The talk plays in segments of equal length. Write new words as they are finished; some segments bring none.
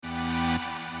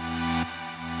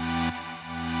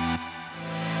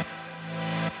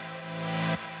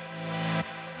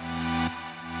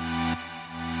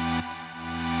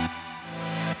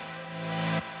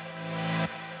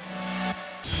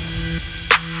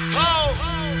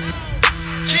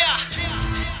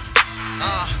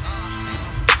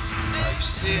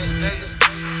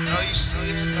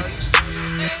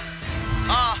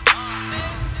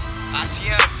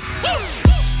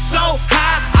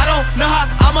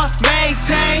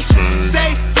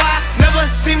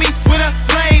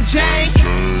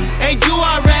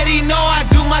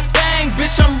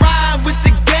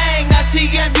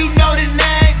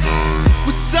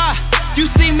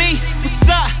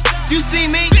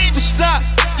what's up?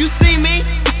 You see me,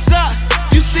 what's up?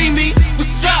 You see me,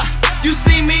 what's up? You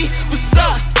see me, what's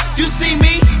up? You see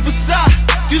me, what's up?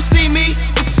 You see me,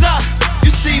 what's up?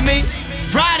 You see me,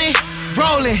 riding,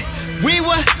 rolling, we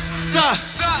what's up?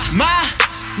 My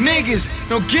niggas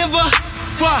don't give a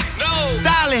fuck.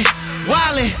 Styling,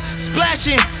 wildin',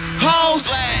 splashing, hoes,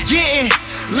 getting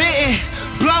lit,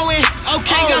 blowing.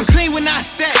 Okay, got clean when I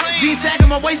step. Jeans sagging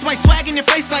my waist, my swag in your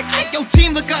face like, ay, your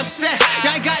team look upset.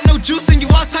 Y'all ain't got no juice and you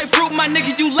all type fruit, my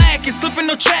nigga, you lacking. Slipping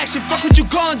no traction, fuck what you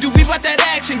gon' do, we bout that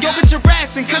action. Yo, bitch,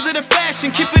 harassing, cause of the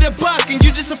fashion. Keep it a buck and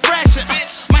you just a fraction.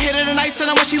 My hit of the night, said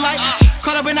I'm what she like.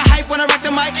 Caught up in the hype when I rock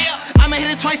the mic. I'ma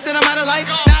hit it twice and I'm out of life.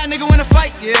 Now a nigga wanna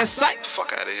fight, yeah, psych.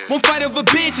 Fuck out of here. Won't fight over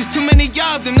bitches, too many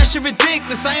of them, that shit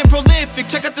ridiculous. I am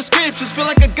prolific, check out the scriptures, feel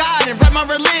like a god and rap my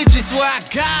religion. So I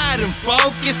got him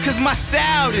focused, cause my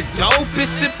style the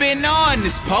dopest. Sipping on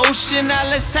this potion, now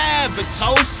let's have a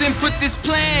toast and put this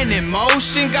plan in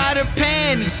motion. Got a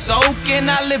panty soaking,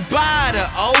 I live by the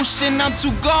ocean. I'm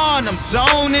too gone, I'm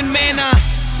zoning, man, I'm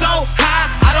so high,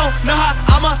 I don't know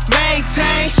how I'ma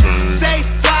maintain. Stay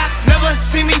fly, never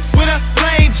see me with a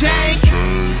plain Jane.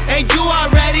 And you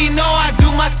already know I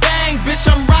do my thing, bitch,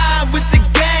 I'm riding with the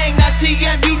gang.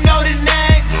 ITM, you know the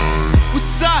name.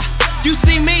 What's up? You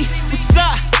see me? What's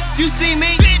up? You see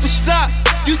me? What's up?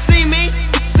 You see me?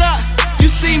 What's up? You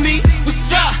see me?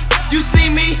 What's up? You see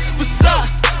me? What's up?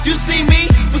 You see me?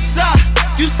 What's up?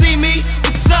 You see me?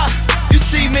 What's up? You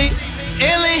see me?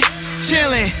 Illin',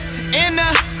 chillin', in the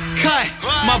cut.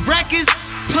 My records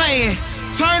playing,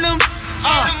 turn them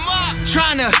up.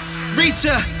 Tryna reach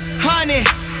 100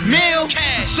 mil.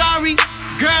 So sorry,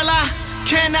 girl, I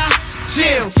cannot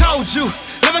chill. Told you,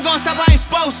 never gonna stop, I ain't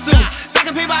supposed to.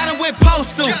 Stacking paper, I done went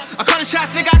postal. I call the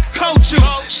shots, nigga, I can coach you.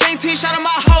 Same team, shot on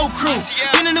my whole crew.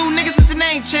 Been a new nigga since the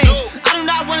name change. I do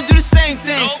not wanna do the same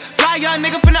things. Fly young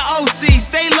nigga from the OC,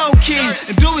 stay low key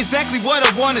and do exactly what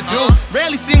I wanna do.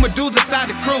 Rarely seen with dudes inside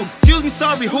the crew. Excuse me,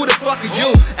 sorry, who the fuck are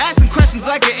you? Asking questions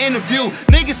like an interview.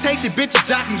 Niggas hate the bitches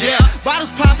jocking, yeah.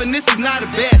 Bottles popping, this is not a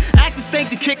bet. Acting stank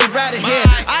to kick it right ahead.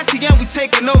 ITM, we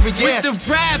taking over, yeah. With the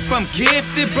rap, I'm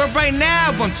gifted, but right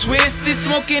now I'm twisted.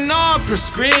 Smoking on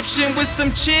prescription with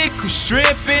some chick who's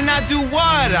stripping. I do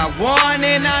what I want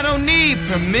and I don't need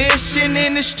permission.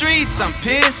 In the streets, I'm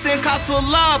pissing. Cops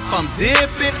pull up, I'm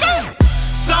dipping.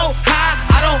 So high,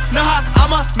 I don't know how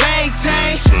I'ma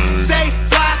maintain. Stay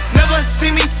fly, never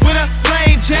see me with a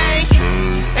plain Jane.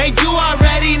 And you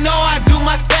already know I do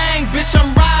my thing, bitch,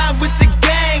 I'm riding with the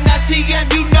gang.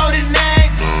 ITM, you know the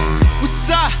name.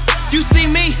 What's up? You see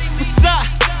me? What's up?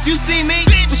 You see me?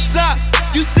 What's up?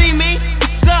 You see me?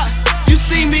 What's up? You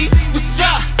see me? What's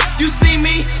up? You see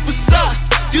me? What's up?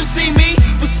 You see me?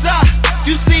 What's up?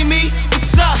 You see me?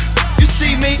 What's up? You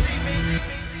see me?